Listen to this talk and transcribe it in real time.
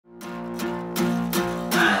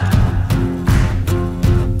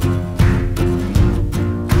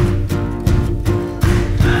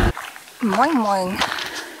Moin Moin.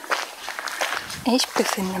 Ich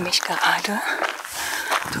befinde mich gerade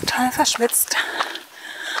total verschwitzt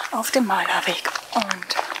auf dem Malerweg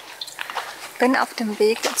und bin auf dem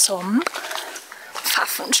Weg zum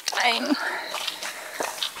Pfaffenstein.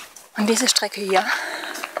 Und diese Strecke hier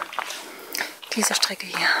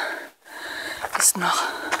ist noch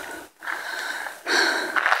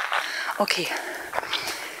okay.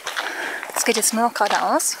 Es geht jetzt nur noch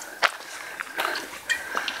geradeaus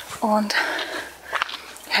und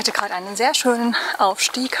ich hatte gerade einen sehr schönen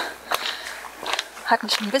Aufstieg. Hat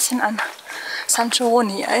mich ein bisschen an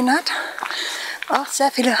Santorini erinnert. Auch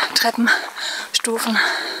sehr viele Treppenstufen.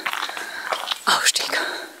 Aufstieg.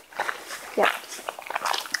 Ja,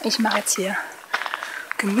 ich mache jetzt hier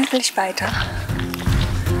gemütlich weiter.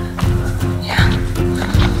 Ja,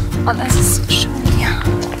 und es ist so schön hier.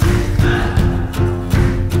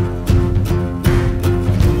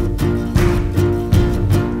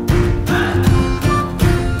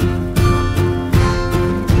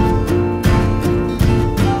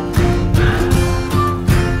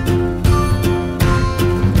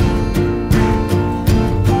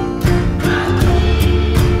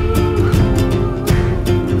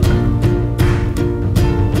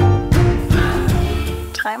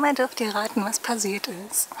 3-mal dürft ihr raten, was passiert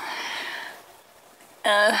ist.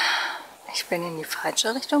 Ich bin in die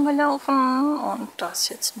falsche Richtung gelaufen und das ist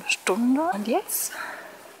jetzt eine Stunde. Und jetzt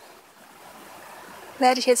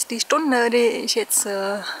werde ich jetzt die Stunde, die ich jetzt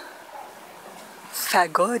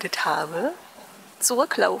vergeudet habe,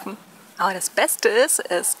 zurücklaufen. Aber das Beste ist,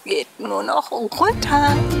 es geht nur noch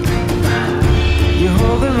runter. You're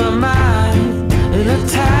holding my mind in a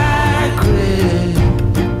tight grip.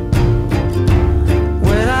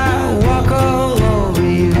 When I walk all over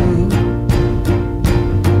you,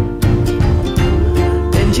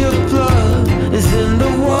 and your blood is in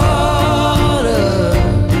the water,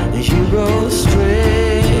 and you go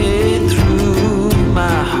straight through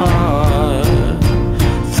my heart.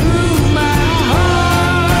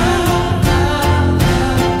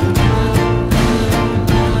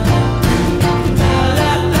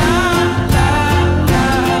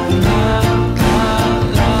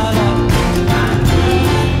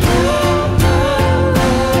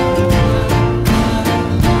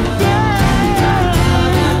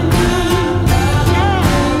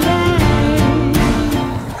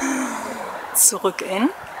 Zurück in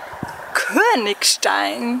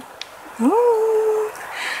Königstein.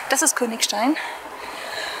 Das ist Königstein.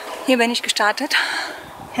 Hier bin ich gestartet.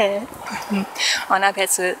 Und habe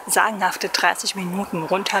jetzt sagenhafte 30 Minuten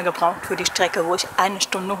runtergebraucht für die Strecke, wo ich 1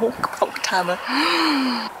 Stunde hochgebraucht habe.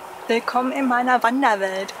 Willkommen in meiner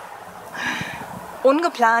Wanderwelt.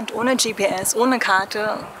 Ungeplant, ohne GPS, ohne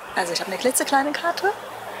Karte. Also ich habe eine klitzekleine Karte.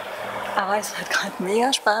 Aber es hat gerade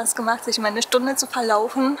mega Spaß gemacht, sich mal 1 Stunde zu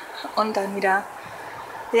verlaufen und dann wieder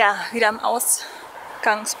am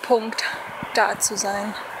Ausgangspunkt da zu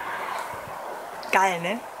sein. Geil,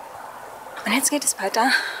 ne? Und jetzt geht es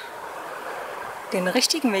weiter den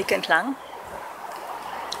richtigen Weg entlang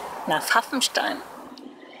nach Pfaffenstein.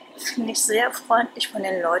 Finde ich sehr freundlich von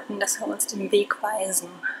den Leuten, dass sie uns den Weg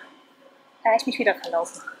weisen. Da ich mich wieder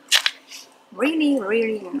verlaufe. Really,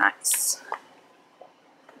 really nice.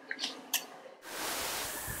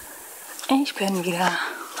 Ich bin wieder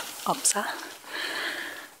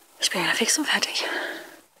fix und fertig.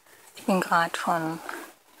 Ich bin gerade von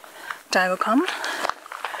da gekommen.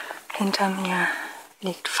 Hinter mir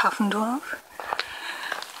liegt Pfaffendorf.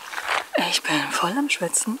 Ich bin voll am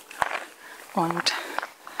Schwitzen. Und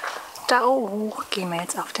da hoch gehen wir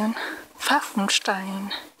jetzt auf den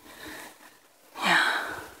Pfaffenstein. Ja.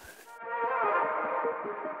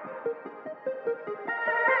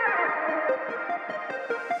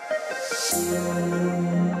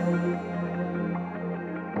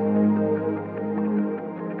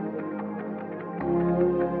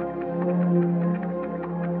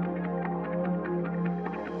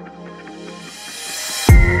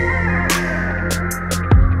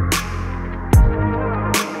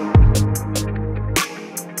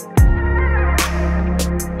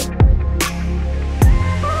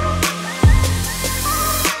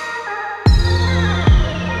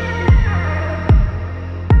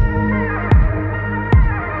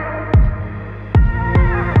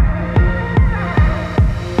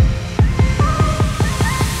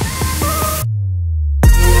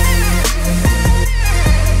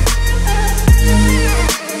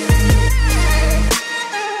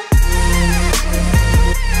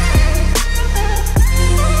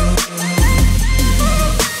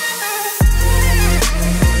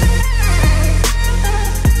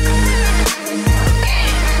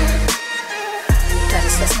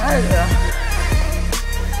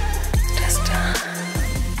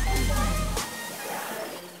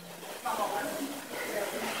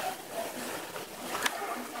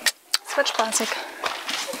 Es wird spaßig.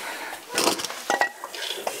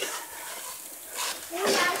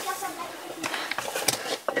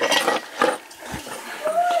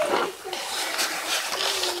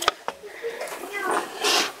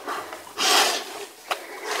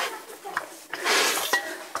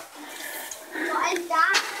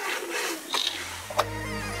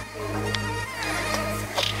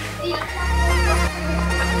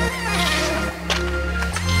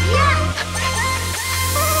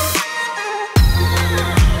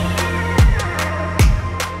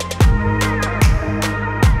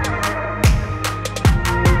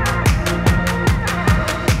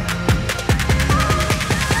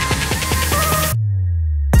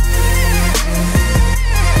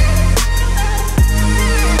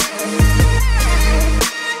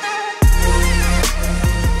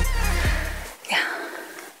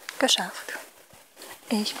 Geschafft.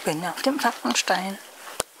 Ich bin auf dem Pfaffenstein.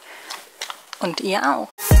 Und ihr auch.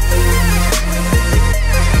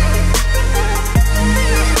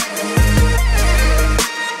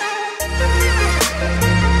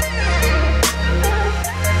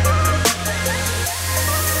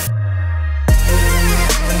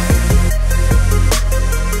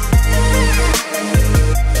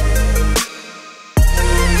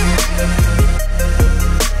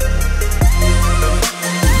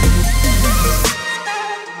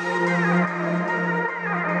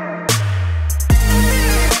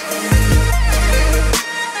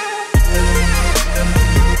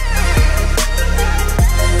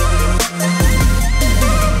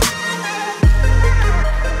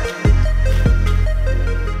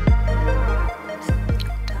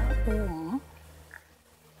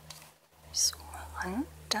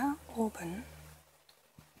 Da oben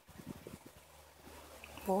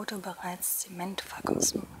wurde bereits Zement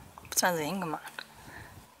vergossen, beziehungsweise hingemacht,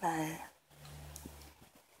 weil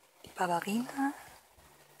die Barbarina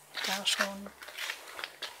da schon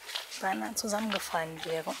beinahe zusammengefallen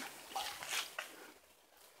wäre.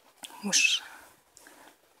 Husch.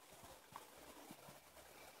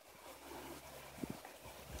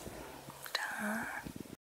 Da.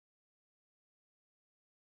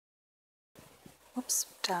 Ups,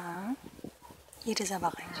 da. Hier dieser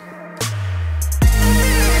Bereich.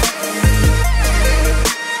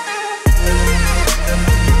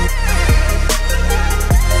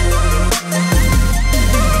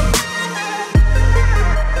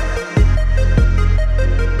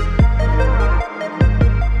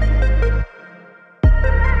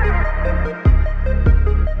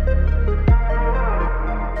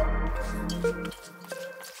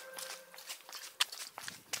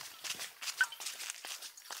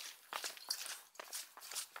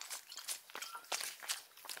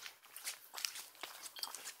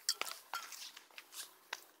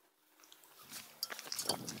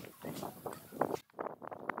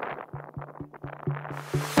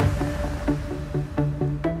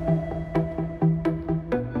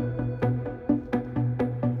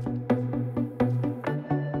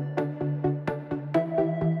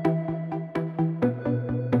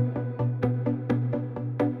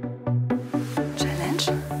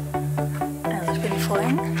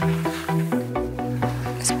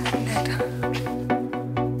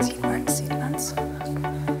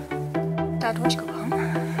 Da durchgekommen.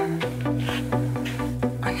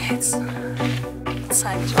 Und jetzt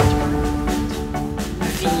zeige ich euch mal,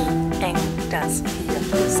 wie eng das hier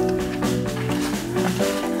ist.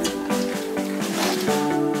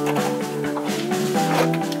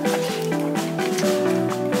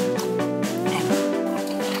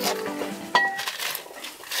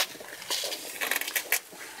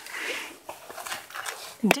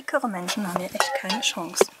 Dickere Menschen haben hier echt keine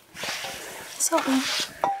Chance. Sorry.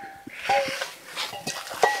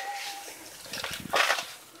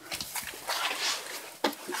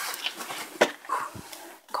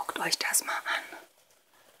 Guckt euch das mal an.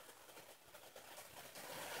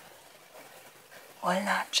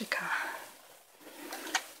 Hola, chica.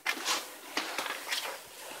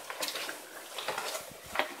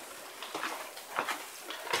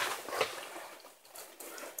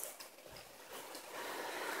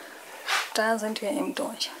 Da sind wir eben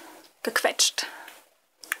durch. Gequetscht.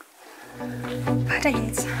 Weiter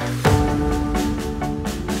geht's.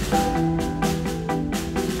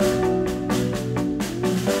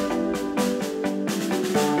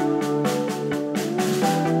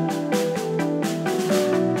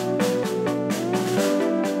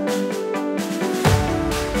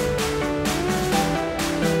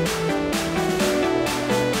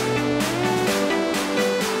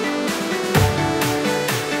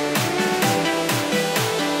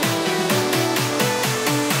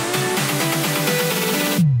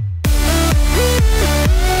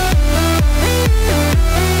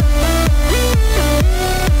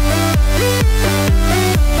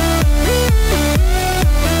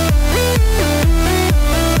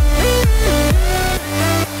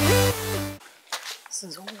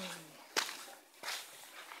 So. Der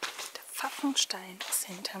Pfaffenstein ist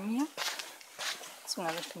hinter mir. So,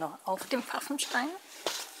 also ich bin noch auf dem Pfaffenstein.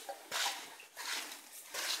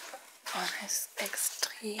 Und es ist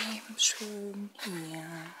extrem schön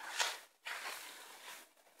hier.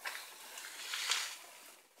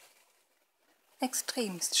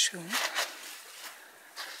 Extremst schön.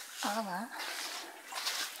 Aber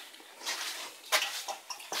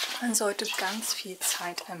man sollte ganz viel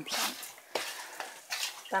Zeit einplanen.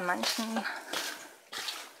 Bei manchen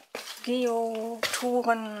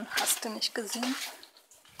Geotouren hast du nicht gesehen.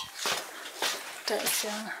 Da ist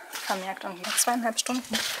ja vermerkt irgendwie 2,5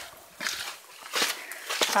 Stunden.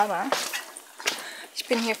 Aber ich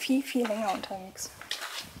bin hier viel, viel länger unterwegs.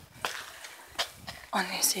 Und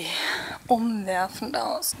ich sehe umwerfend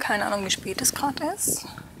aus. Keine Ahnung, wie spät es gerade ist.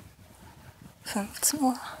 15:30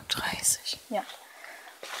 Uhr. Ja.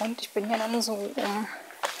 Und ich bin hier dann so um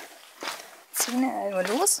 10, 11 Uhr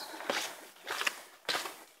los.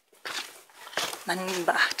 Man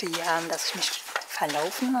beachte ja, dass ich mich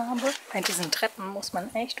verlaufen habe. Bei diesen Treppen muss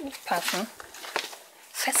man echt aufpassen.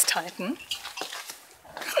 Festhalten.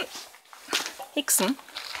 Hicksen.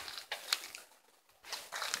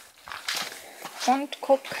 Und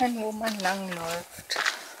gucken, wo man langläuft.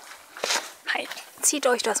 Hi, zieht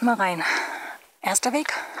euch das mal rein. Erster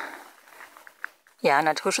Weg. Ja,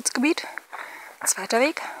 Naturschutzgebiet. Zweiter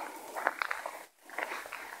Weg.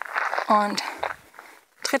 Und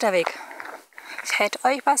dritter Weg. Fällt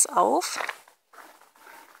euch was auf?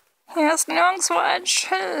 Hier ist nirgendwo ein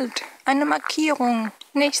Schild. Eine Markierung.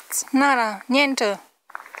 Nichts. Nada. Niente.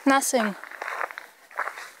 Nothing.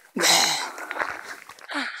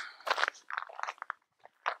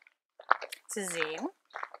 Sie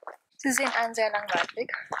sehen einen sehr langen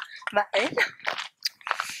Waldweg, weil,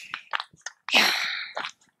 ja,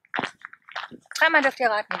 3-mal dürft ihr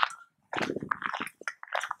raten,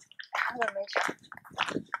 ich habe mich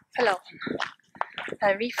verlaufen,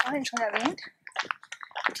 weil wie vorhin schon erwähnt,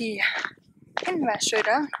 die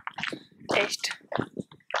Hinweisschilder echt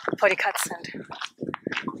vor die Katz sind.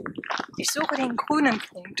 Ich suche den grünen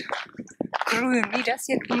Punkt, grün, wie das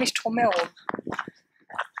hier um mich drumherum.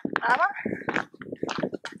 Aber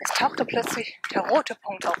es tauchte plötzlich der rote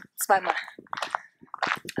Punkt auf, 2-mal.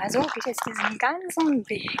 Also geht jetzt diesen ganzen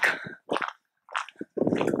Weg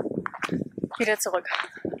wieder zurück.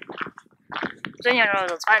 Sind ja nur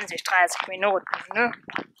so 20, 30 Minuten, ne?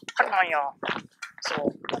 Hat man ja.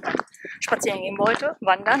 So, wenn man spazieren gehen wollte,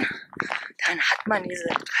 wandern, dann hat man diese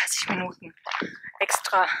 30 Minuten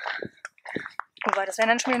extra. Wobei, das wäre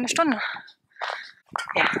dann schon wieder 1 Stunde.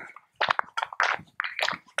 Ja.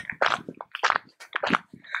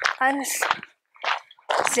 Alles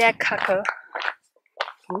sehr kacke.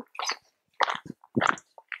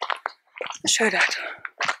 Beschildert.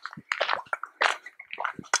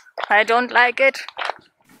 I don't like it.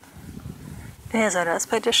 Wer soll das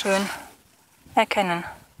bitte schön erkennen?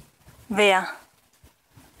 Wer?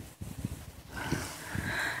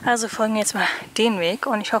 Also folgen jetzt mal den Weg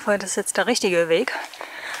und ich hoffe, das ist jetzt der richtige Weg,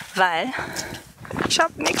 weil ich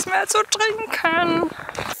habe nichts mehr zu trinken.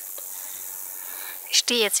 Ich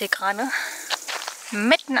stehe jetzt hier gerade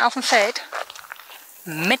mitten auf dem Feld.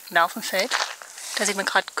 Mitten auf dem Feld. Da sieht man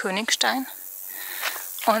gerade Königstein.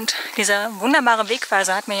 Und dieser wunderbare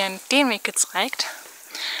Wegweiser hat mir ja den Weg gezeigt.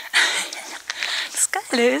 Das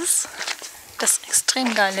Geile ist, das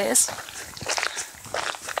extrem Geile ist,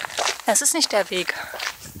 es ist nicht der Weg.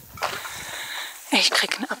 Ich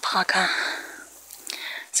krieg einen Abhaker.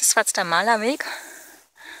 Es ist zwar der Malerweg,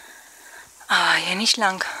 aber hier nicht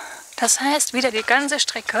lang. Das heißt, wieder die ganze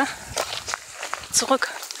Strecke zurück.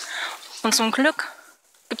 Und zum Glück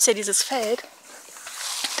gibt es ja dieses Feld,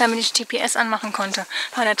 damit ich GPS anmachen konnte.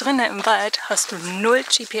 Weil da drinnen im Wald hast du 0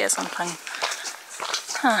 GPS-Empfang.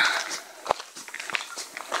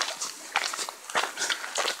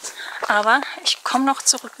 Aber ich komme noch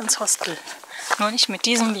zurück ins Hostel. Nur nicht mit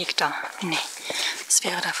diesem Weg da. Nee, das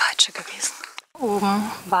wäre der falsche gewesen.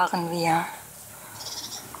 Oben waren wir.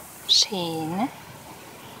 Schön.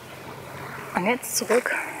 Und jetzt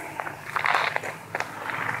zurück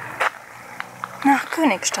nach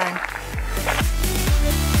Königstein.